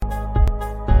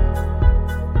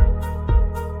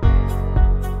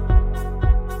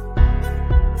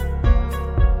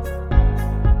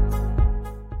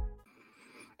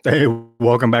Hey,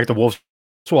 welcome back to Wolf's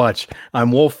Watch.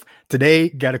 I'm Wolf. Today,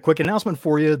 got a quick announcement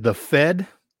for you. The Fed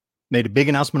made a big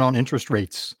announcement on interest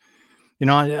rates.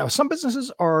 Some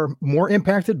businesses are more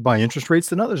impacted by interest rates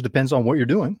than others. Depends on what you're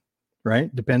doing,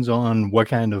 right? Depends on what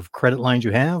kind of credit lines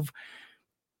you have,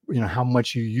 how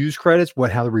much you use credits,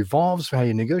 how it revolves, how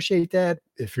you negotiate that.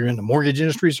 If you're in the mortgage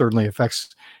industry, certainly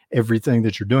affects everything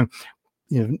that you're doing.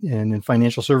 And in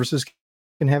financial services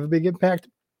can have a big impact.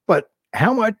 But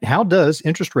how does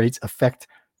interest rates affect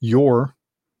your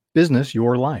business,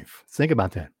 your life? Think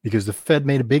about that, because the Fed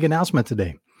made a big announcement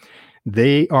today.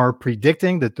 They are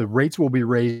predicting that the rates will be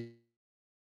raised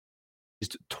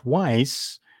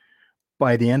twice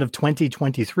by the end of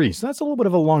 2023. So that's a little bit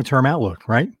of a long-term outlook,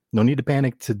 right? No need to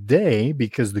panic today,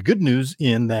 because the good news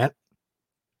in that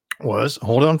was,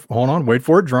 hold on, wait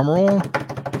for it, drum roll.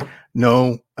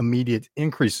 No immediate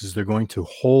increases. They're going to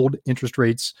hold interest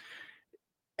rates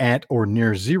at or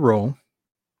near zero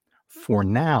for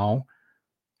now,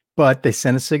 but they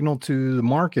sent a signal to the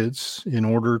markets in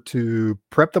order to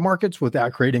prep the markets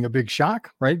without creating a big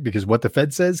shock, right? Because what the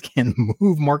Fed says can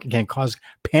can cause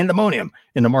pandemonium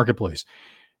in the marketplace.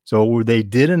 So they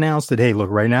did announce that, hey,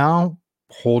 look, right now,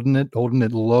 holding it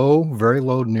low, very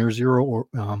low, near zero,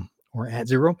 or at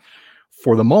zero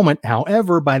for the moment.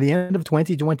 However, by the end of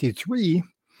 2023,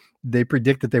 they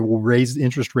predict that they will raise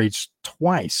interest rates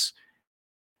twice.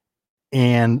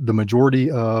 And the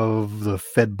majority of the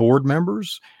Fed board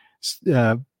members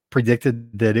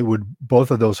predicted that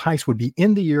both of those hikes would be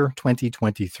in the year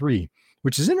 2023,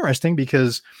 which is interesting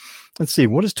because, let's see,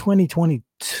 what is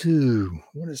 2022?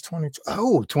 What is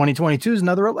 2022 is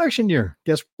another election year.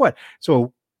 Guess what?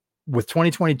 So with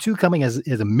 2022 coming as a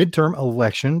midterm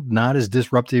election, not as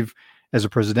disruptive as a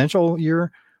presidential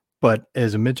year, but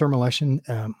as a midterm election,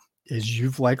 as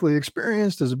you've likely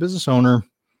experienced as a business owner,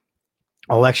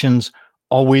 elections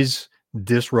always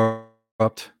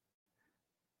disrupt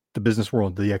the business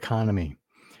world, the economy.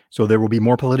 So there will be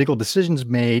more political decisions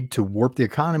made to warp the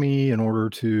economy in order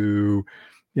to,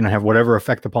 have whatever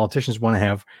effect the politicians want to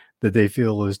have that they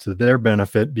feel is to their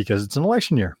benefit, because it's an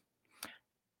election year.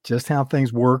 Just how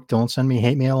things work. Don't send me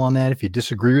hate mail on that. If you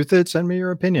disagree with it, send me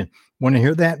your opinion. Want to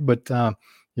hear that? But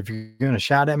if you're going to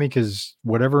shout at me because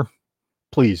whatever,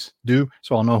 please do,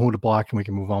 so I'll know who to block and we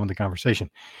can move on with the conversation.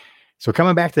 So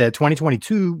coming back to that,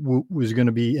 2022 was going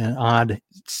to be an odd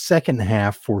second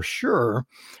half for sure,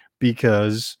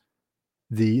 because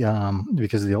of the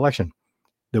election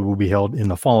that will be held in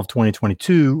the fall of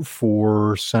 2022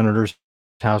 for senators,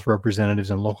 House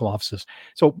representatives, and local offices.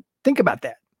 So think about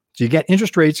that. So you get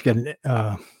interest rates, get an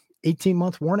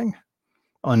 18-month warning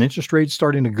on interest rates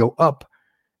starting to go up.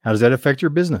 How does that affect your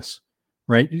business,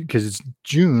 right? Because it's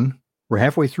June. We're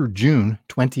halfway through June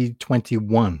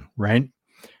 2021, right?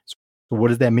 So what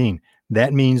does that mean?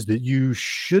 That means that you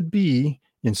should be,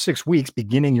 in 6 weeks,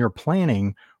 beginning your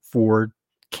planning for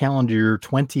calendar year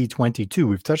 2022.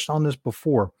 We've touched on this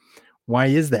before. Why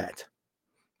is that?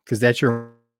 Because that's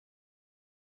your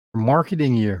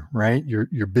marketing year, right?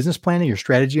 Your business planning, your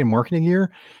strategy and marketing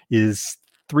year is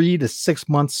 3 to 6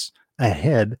 months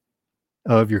ahead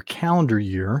of your calendar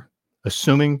year,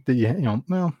 assuming that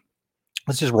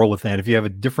let's just roll with that. If you have a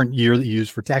different year that you use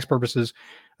for tax purposes,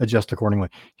 adjust accordingly.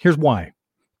 Here's why.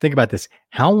 Think about this.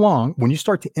 How long, when you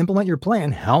start to implement your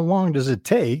plan, how long does it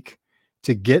take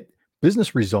to get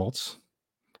business results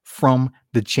from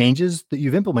the changes that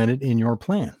you've implemented in your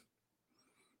plan?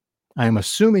 I'm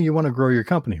assuming you want to grow your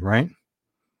company, right?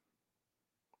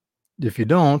 If you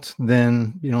don't,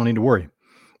 then you don't need to worry.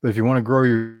 But if you want to grow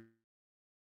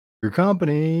your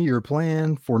company, your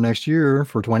plan for next year,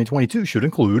 for 2022, should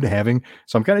include having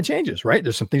some kind of changes, right?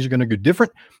 There's some things you're going to go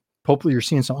different. Hopefully you're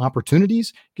seeing some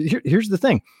opportunities. Here's the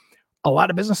thing. A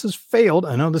lot of businesses failed.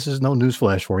 I know this is no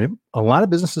newsflash for you. A lot of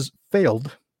businesses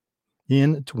failed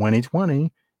in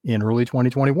 2020 and early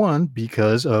 2021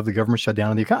 because of the government shutdown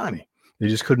of the economy. They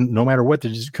just couldn't, no matter what, they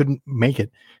just couldn't make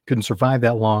it, couldn't survive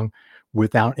that long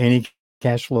without any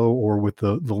cash flow, or with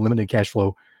the limited cash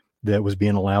flow that was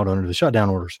being allowed under the shutdown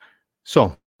orders.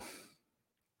 So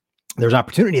there's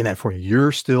opportunity in that for you.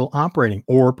 You're still operating,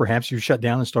 or perhaps you shut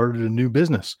down and started a new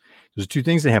business. There's two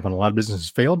things that happen. A lot of businesses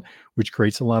failed, which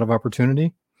creates a lot of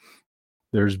opportunity.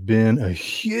 There's been a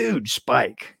huge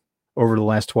spike over the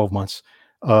last 12 months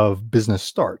of business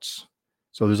starts.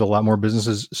 So there's a lot more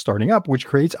businesses starting up, which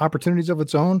creates opportunities of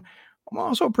its own.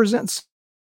 Also presents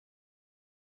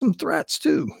some threats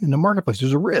too in the marketplace.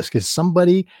 There's a risk. Is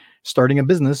somebody starting a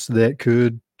business that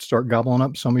could start gobbling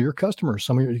up some of your customers,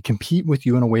 compete with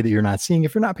you in a way that you're not seeing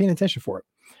if you're not paying attention for it.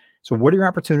 So what are your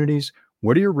opportunities?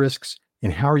 What are your risks?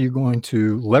 And how are you going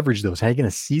to leverage those? How are you going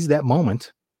to seize that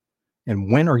moment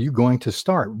And when are you going to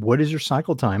start? What is your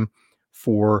cycle time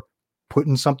for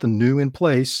putting something new in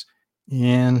place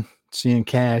and seeing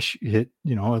cash hit,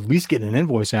 at least getting an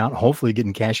invoice out, hopefully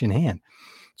getting cash in hand.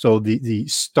 So the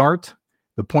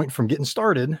point from getting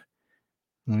started,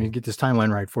 let me get this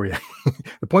timeline right for you.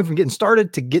 The point from getting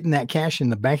started to getting that cash in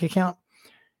the bank account,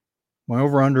 my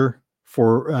over under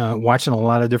for watching a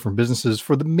lot of different businesses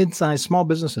for the small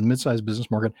business and mid-sized business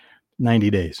market, 90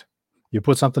 days. You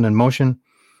put something in motion,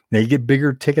 now you get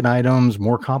bigger ticket items,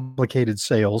 more complicated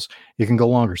sales, it can go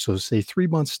longer. So say 3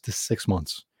 months to 6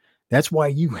 months. That's why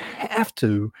you have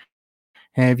to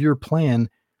have your plan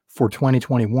for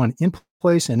 2021 in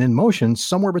place and in motion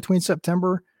somewhere between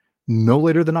September, no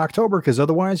later than October, because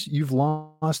otherwise you've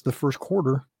lost the first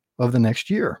quarter of the next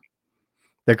year.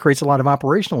 That creates a lot of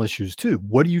operational issues too.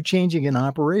 What are you changing in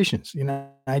operations?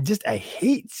 I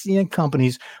hate seeing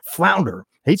companies flounder,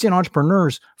 hate seeing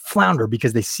entrepreneurs flounder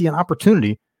because they see an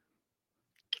opportunity,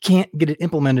 can't get it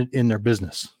implemented in their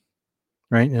business.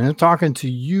 Right. And I'm talking to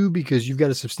you because you've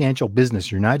got a substantial business.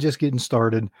 You're not just getting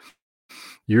started.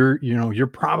 You're well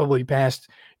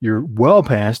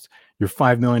past your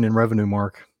 5 million in revenue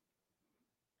mark.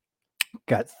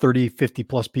 Got 30, 50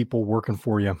 plus people working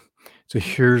for you. So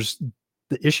here's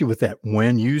the issue with that.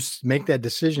 When you make that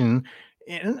decision,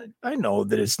 and I know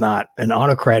that it's not an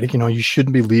autocratic, you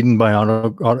shouldn't be leading by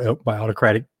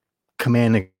autocratic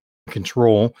command and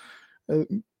control.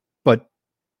 But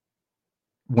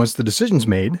once the decision's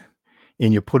made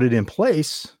and you put it in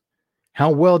place,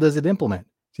 how well does it implement?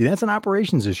 See, that's an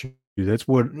operations issue. That's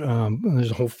what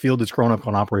there's a whole field that's grown up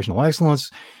called operational excellence,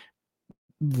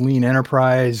 lean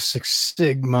enterprise, Six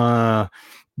Sigma,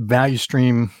 value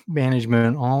stream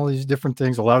management, all these different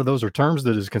things. A lot of those are terms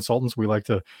that as consultants, we like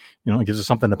to, it gives us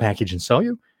something to package and sell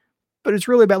you. But it's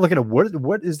really about looking at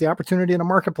what is the opportunity in a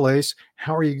marketplace?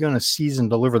 How are you going to seize and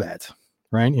deliver that?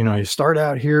 Right? You start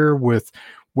out here with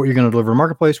what you're going to deliver in the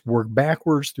marketplace, work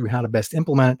backwards through how to best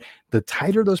implement it. The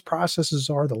tighter those processes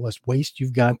are, the less waste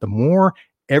you've got, the more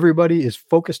everybody is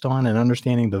focused on and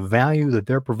understanding the value that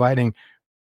they're providing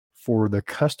for the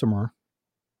customer,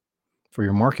 for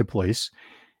your marketplace,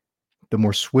 the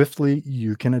more swiftly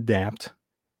you can adapt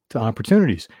to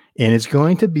opportunities. And it's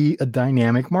going to be a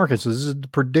dynamic market. So this is the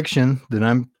prediction that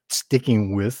I'm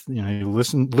sticking with. You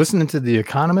listening to the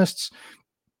economists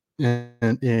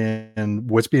and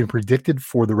what's being predicted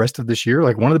for the rest of this year.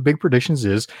 Like one of the big predictions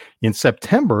is in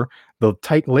September, the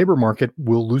tight labor market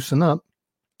will loosen up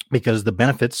because the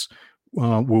benefits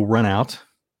will run out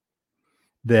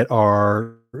that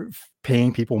are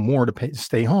paying people more to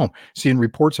stay home. Seeing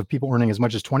reports of people earning as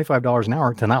much as $25 an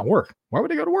hour to not work. Why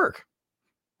would they go to work?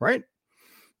 Right?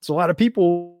 It's a lot of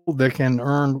people that can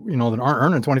earn, that aren't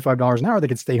earning $25 an hour. They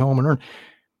can stay home and earn.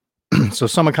 So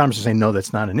some economists are saying, no,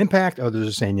 that's not an impact. Others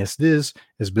are saying, yes, it is.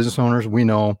 As business owners, we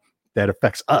know that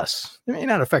affects us. It may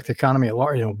not affect the economy at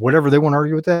large, whatever they want to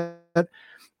argue with that.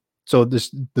 So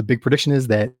the big prediction is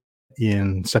that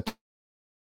in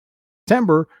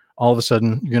September, all of a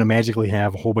sudden, you're going to magically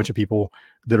have a whole bunch of people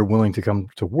that are willing to come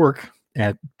to work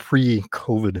at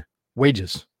pre-COVID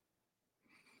wages.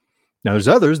 Now, there's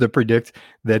others that predict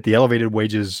that the elevated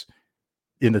wages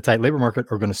in the tight labor market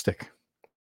are going to stick.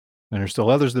 And there's still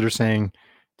others that are saying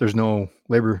there's no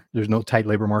tight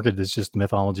labor market. It's just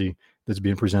mythology that's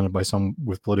being presented by some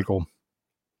with political,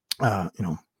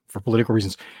 for political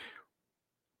reasons.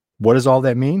 What does all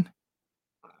that mean?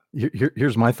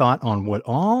 Here's my thought on what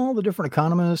all the different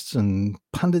economists and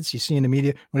pundits you see in the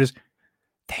media. What is,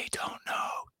 they don't know.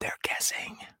 They're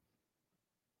guessing.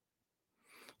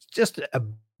 It's just a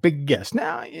big guess.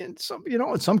 Now, in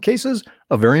some cases,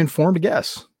 a very informed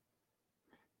guess.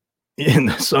 In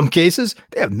some cases,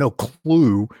 they have no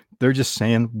clue. They're just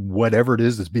saying whatever it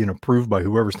is that's being approved by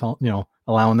whoever's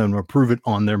allowing them to approve it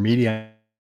on their media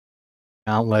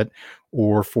outlet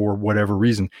or for whatever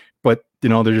reason. But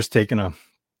they're just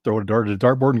throw a dart at a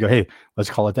dartboard and go, hey, let's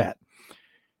call it that.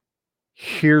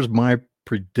 Here's my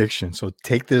prediction. So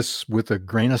take this with a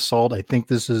grain of salt. I think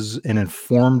this is an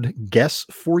informed guess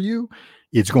for you.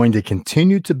 It's going to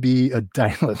continue to be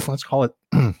let's call it,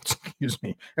 excuse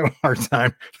me, I have a hard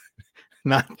time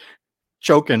not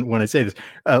choking when I say this.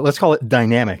 Let's call it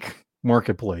dynamic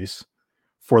marketplace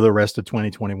for the rest of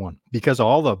 2021 because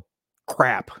all the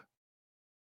crap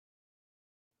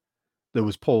that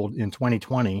was pulled in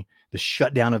 2020, the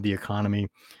shutdown of the economy,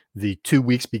 the 2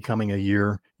 weeks becoming a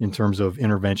year in terms of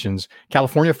interventions.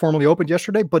 California formally opened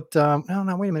yesterday, but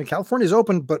no, wait a minute. California's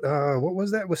open, but what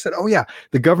was that? Was said, oh yeah,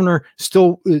 the governor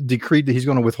still decreed that he's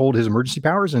going to withhold his emergency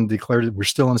powers and declared that we're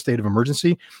still in a state of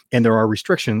emergency and there are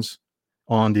restrictions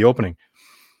on the opening.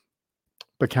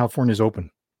 But California's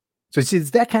open. So see,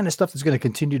 it's that kind of stuff that's going to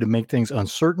continue to make things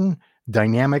uncertain,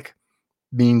 dynamic,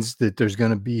 means that there's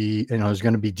going to be, there's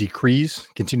going to be decrees,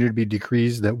 continue to be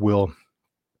decrees that will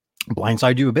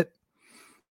blindside you a bit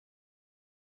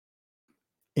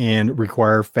and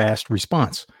require fast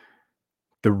response.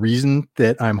 The reason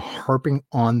that I'm harping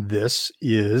on this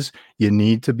is you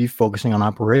need to be focusing on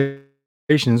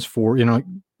operations for,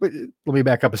 let me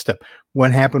back up a step.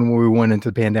 What happened when we went into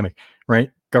the pandemic, right?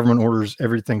 Government orders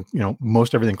everything,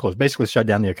 most everything closed, basically shut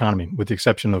down the economy with the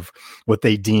exception of what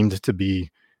they deemed to be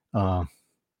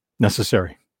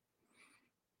necessary.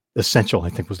 Essential, I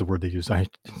think was the word they used. I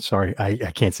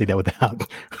can't say that without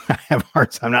I have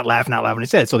hearts. I'm not laughing out loud when I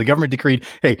said it. So the government decreed,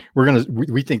 hey,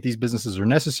 we think these businesses are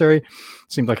necessary.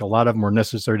 Seems like a lot of them were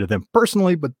necessary to them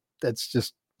personally, but that's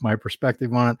just my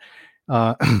perspective on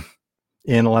it.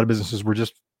 And a lot of businesses were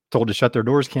just told to shut their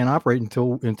doors, can't operate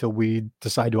until we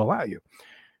decide to allow you.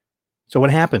 So what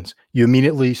happens? You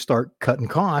immediately start cutting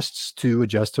costs to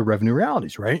adjust to revenue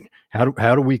realities, right? How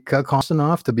do we cut costs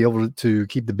enough to be able to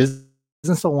keep the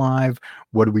business alive?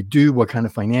 What do we do? What kind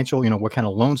of financial, what kind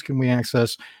of loans can we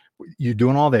access? You're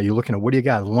doing all that. You're looking at what do you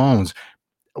got? Loans,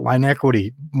 line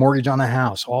equity, mortgage on the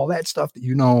house, all that stuff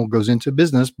that goes into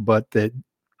business, but that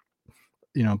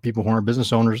people who aren't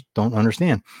business owners don't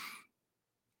understand.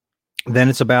 Then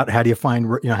it's about how do you find,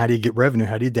 how do you get revenue?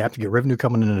 How do you adapt to get revenue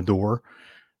coming in the door?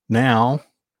 Now,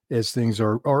 as things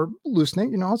are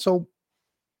loosening, so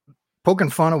poking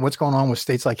fun at what's going on with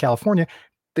states like California,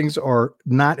 things are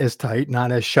not as tight,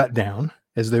 not as shut down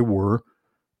as they were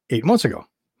 8 months ago.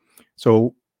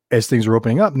 So as things are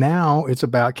opening up now, it's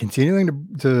about continuing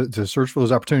to search for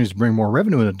those opportunities to bring more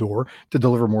revenue in the door, to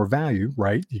deliver more value,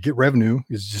 right? You get revenue,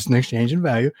 it's just an exchange in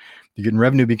value. You're getting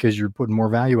revenue because you're putting more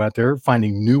value out there,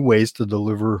 finding new ways to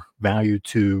deliver value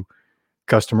to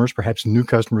customers, perhaps new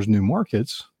customers, new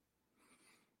markets.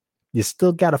 You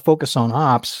still got to focus on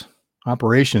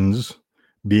operations,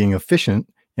 being efficient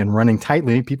and running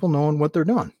tightly, people knowing what they're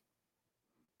doing,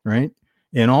 right?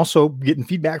 And also getting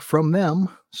feedback from them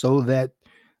so that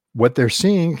what they're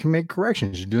seeing can make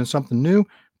corrections. You're doing something new,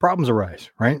 problems arise,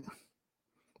 right?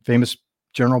 Famous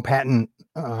General Patton,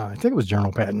 I think it was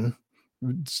General Patton,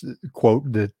 quote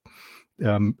that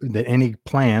that any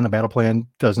plan, a battle plan,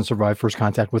 doesn't survive first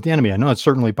contact with the enemy. I know it's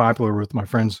certainly popular with my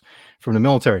friends from the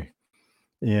military.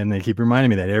 And they keep reminding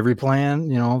me that every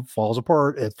plan, falls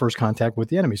apart at first contact with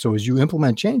the enemy. So as you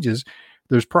implement changes,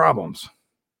 there's problems.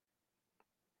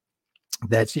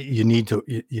 You need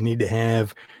to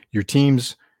have your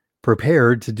teams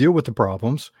prepared to deal with the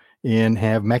problems and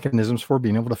have mechanisms for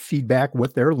being able to feedback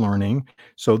what they're learning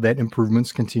so that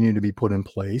improvements continue to be put in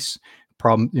place.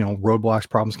 Roadblocks,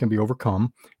 problems can be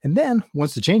overcome. And then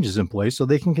once the change is in place, so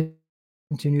they can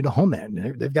continue to hone that.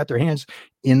 They've got their hands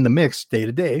in the mix day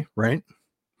to day, right?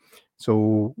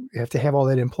 So you have to have all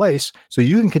that in place so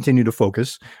you can continue to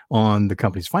focus on the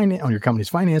company's your company's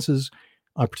finances,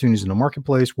 opportunities in the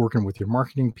marketplace, working with your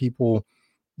marketing people,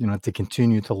 to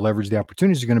continue to leverage the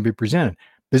opportunities that are going to be presented.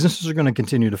 Businesses are going to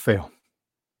continue to fail.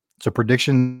 It's a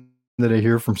prediction that I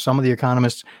hear from some of the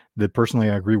economists that personally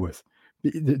I agree with.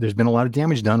 There's been a lot of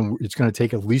damage done. It's going to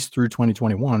take at least through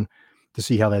 2021 to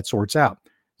see how that sorts out.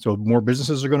 So more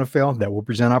businesses are going to fail. That will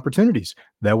present opportunities.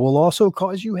 That will also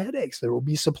cause you headaches. There will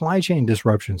be supply chain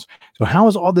disruptions. So how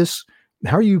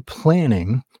are you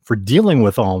planning for dealing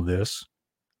with all of this?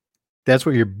 That's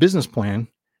what your business plan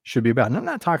should be about. And I'm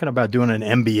not talking about doing an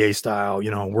MBA style,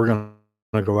 we're going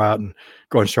to go out and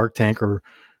go on Shark Tank or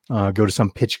go to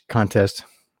some pitch contest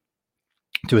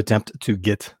to attempt to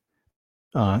get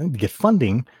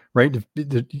funding, right?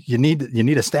 You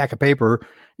need a stack of paper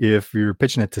if you're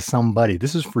pitching it to somebody.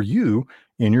 This is for you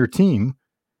and your team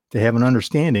to have an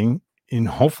understanding in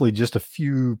hopefully just a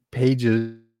few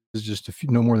pages,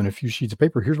 no more than a few sheets of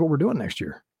paper. Here's what we're doing next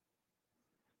year.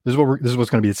 This is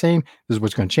what's going to be the same. This is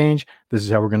what's going to change. This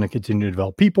is how we're going to continue to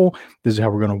develop people. This is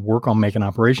how we're going to work on making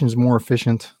operations more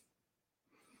efficient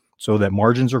so that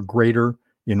margins are greater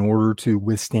in order to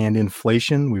withstand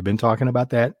inflation. We've been talking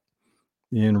about that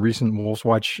in recent Wolf's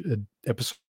Watch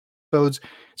episodes.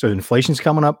 So inflation's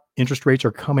coming up. Interest rates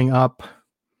are coming up.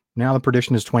 Now the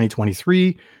prediction is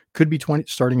 2023. Could be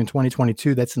starting in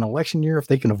 2022. That's an election year. If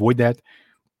they can avoid that,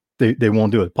 they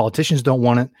won't do it. Politicians don't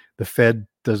want it. The Fed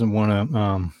doesn't want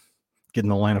to get in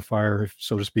the line of fire,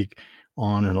 so to speak,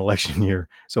 on an election year.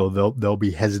 So they'll be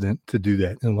hesitant to do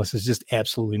that unless it's just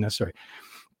absolutely necessary.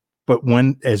 But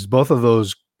as both of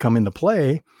those come into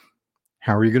play,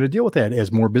 how are you going to deal with that?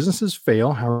 As more businesses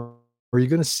fail, how are you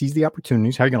going to seize the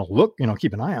opportunities? How are you going to look,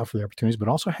 keep an eye out for the opportunities, but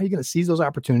also how are you going to seize those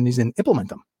opportunities and implement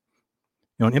them?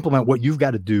 And implement what you've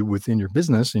got to do within your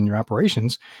business and your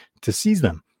operations to seize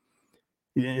them.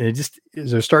 It just,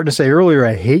 as I was starting to say earlier,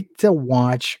 I hate to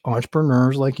watch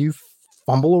entrepreneurs like you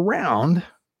fumble around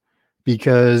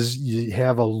because you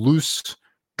have a loose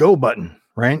go button,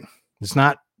 right? It's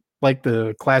not like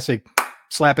the classic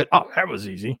slap it. Oh, that was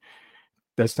easy.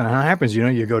 That's not how it happens.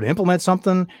 You go to implement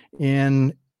something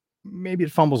and maybe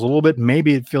it fumbles a little bit.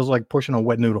 Maybe it feels like pushing a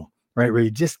wet noodle, right? Where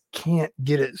you just can't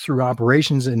get it through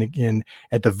operations. And again,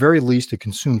 at the very least, it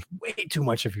consumes way too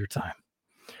much of your time.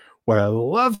 What I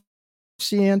love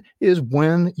seeing is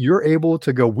when you're able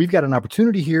to go, we've got an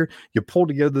opportunity here. You pull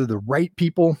together the right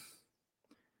people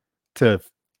to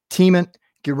team it,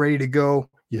 get ready to go.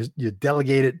 You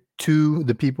delegate it to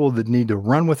the people that need to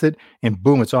run with it, and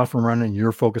boom, it's off and running.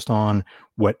 You're focused on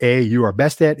what A, you are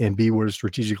best at, and B, what is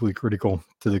strategically critical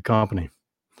to the company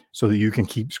so that you can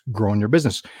keep growing your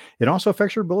business. It also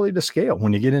affects your ability to scale.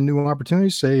 When you get in new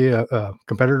opportunities, say a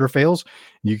competitor fails,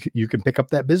 you can pick up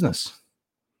that business.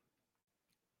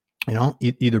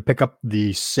 Either pick up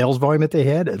the sales volume that they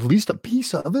had, at least a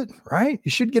piece of it, right?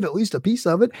 You should get at least a piece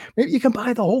of it. Maybe you can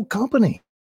buy the whole company.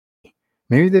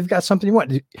 Maybe they've got something you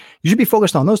want. You should be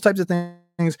focused on those types of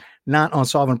things, not on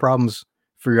solving problems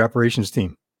for your operations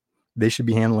team. They should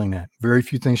be handling that. Very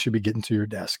few things should be getting to your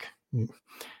desk.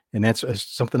 And that's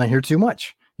something I hear too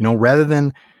much. Rather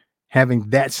than having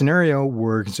that scenario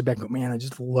where you can sit back and go, man, I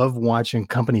just love watching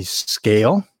companies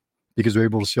scale because they're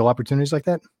able to seal opportunities like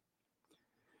that.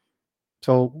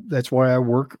 So that's why I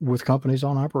work with companies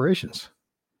on operations.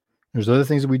 There's other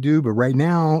things that we do, but right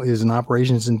now is an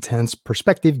operations intense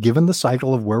perspective, given the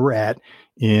cycle of where we're at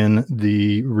in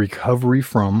the recovery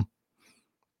from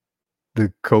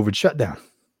the COVID shutdown.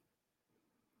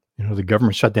 The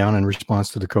government shutdown in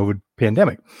response to the COVID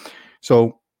pandemic.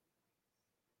 So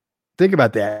think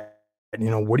about that.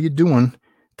 What are you doing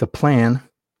to plan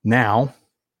now?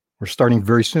 We're starting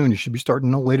very soon. You should be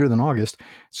starting no later than August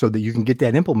so that you can get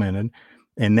that implemented.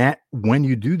 And that when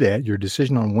you do that, your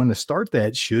decision on when to start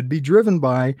that should be driven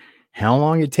by how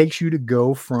long it takes you to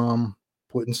go from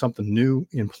putting something new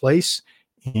in place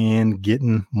and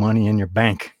getting money in your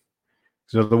bank.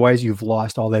 Because otherwise you've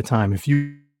lost all that time. If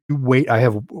you wait,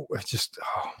 it just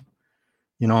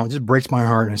breaks my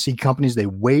heart. And I see companies, they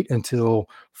wait until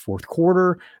fourth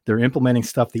quarter. They're implementing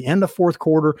stuff the end of fourth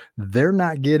quarter. They're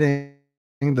not getting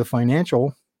the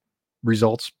financial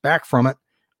results back from it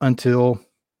until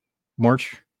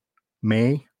March,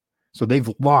 May. So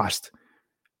they've lost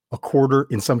a quarter.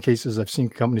 In some cases, I've seen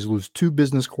companies lose 2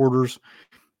 business quarters.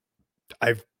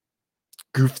 I've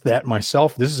goofed that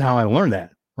myself. This is how I learned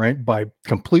that, right? By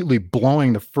completely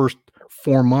blowing the first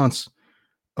 4 months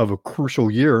of a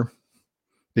crucial year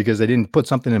because they didn't put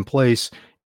something in place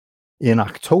in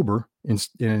October and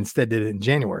instead did it in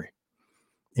January.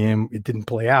 And it didn't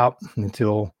play out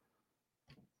until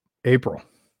April.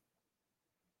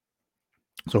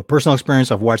 So personal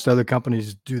experience, I've watched other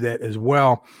companies do that as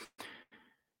well.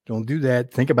 Don't do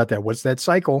that. Think about that. What's that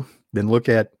cycle? Then look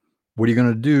at what are you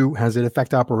going to do? How does it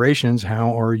affect operations?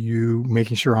 How are you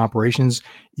making sure operations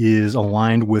is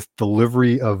aligned with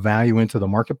delivery of value into the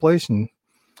marketplace? And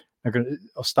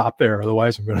I'll stop there.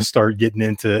 Otherwise, I'm going to start getting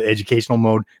into educational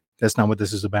mode. That's not what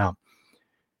this is about.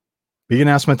 Big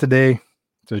announcement today.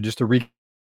 So just to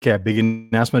recap, big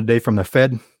announcement today from the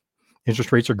Fed.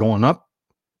 Interest rates are going up.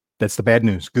 That's the bad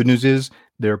news. Good news is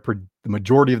the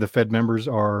majority of the Fed members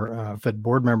Fed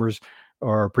board members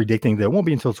are predicting that it won't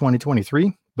be until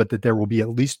 2023, but that there will be at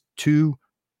least 2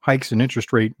 hikes in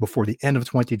interest rate before the end of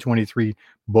 2023,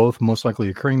 both most likely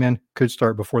occurring then, could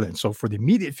start before then. So for the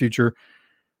immediate future,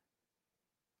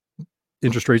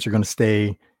 interest rates are going to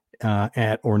stay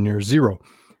at or near zero.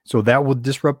 So that will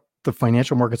disrupt the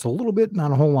financial markets a little bit,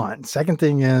 not a whole lot. Second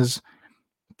thing is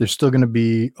there's still going to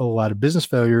be a lot of business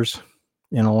failures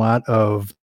and a lot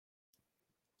of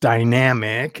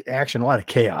dynamic action, a lot of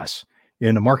chaos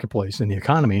in the marketplace and the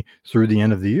economy through the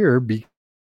end of the year because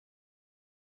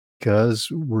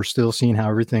we're still seeing how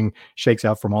everything shakes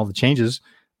out from all the changes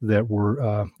that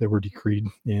were decreed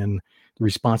in the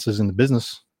responses in the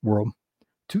business world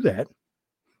to that,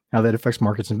 how that affects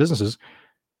markets and businesses.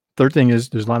 Third thing is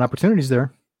there's a lot of opportunities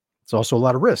there. It's also a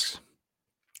lot of risks.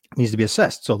 It needs to be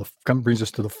assessed. So brings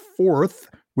us to the fourth,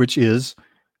 which is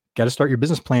got to start your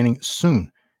business planning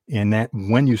soon. And that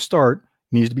when you start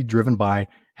needs to be driven by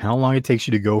how long it takes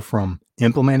you to go from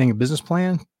implementing a business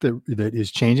plan that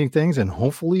is changing things. And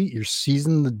hopefully you're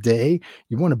seizing the day.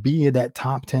 You want to be in that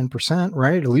top 10%,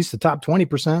 right? At least the top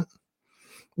 20%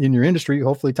 in your industry,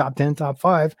 hopefully top 10, top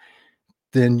 5.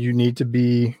 Then you need to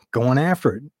be going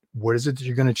after it. What is it that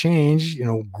you're going to change,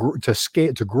 to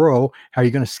scale, to grow? How are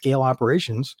you going to scale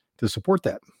operations to support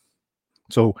that?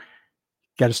 So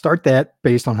got to start that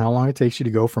based on how long it takes you to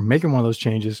go from making one of those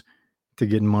changes to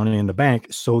getting money in the bank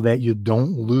so that you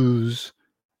don't lose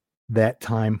that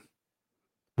time,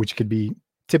 which could be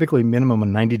typically minimum of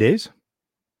 90 days.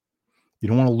 You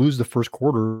don't want to lose the first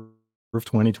quarter of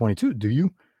 2022, do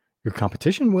you? Your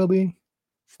competition will be.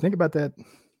 Think about that.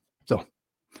 So,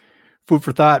 food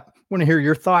for thought. Want to hear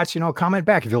your thoughts? Comment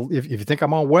back. If you think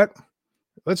I'm all wet,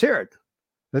 let's hear it.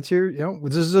 Let's hear.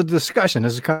 This is a discussion.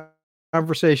 This is a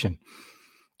conversation.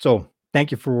 So,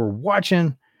 thank you for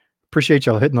watching. Appreciate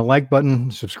y'all hitting the like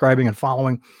button, subscribing, and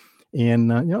following. And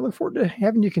look forward to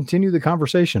having you continue the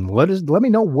conversation. Let me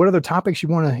know what other topics you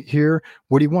want to hear.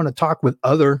 What do you want to talk with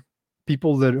other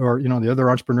people that are, the other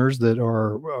entrepreneurs that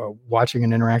are watching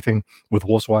and interacting with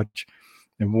Wolf's Watch,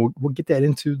 and we'll get that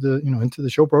into the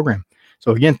show program.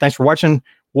 So again, thanks for watching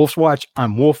Wolf's Watch.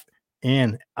 I'm Wolf,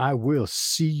 and I will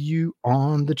see you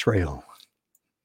on the trail.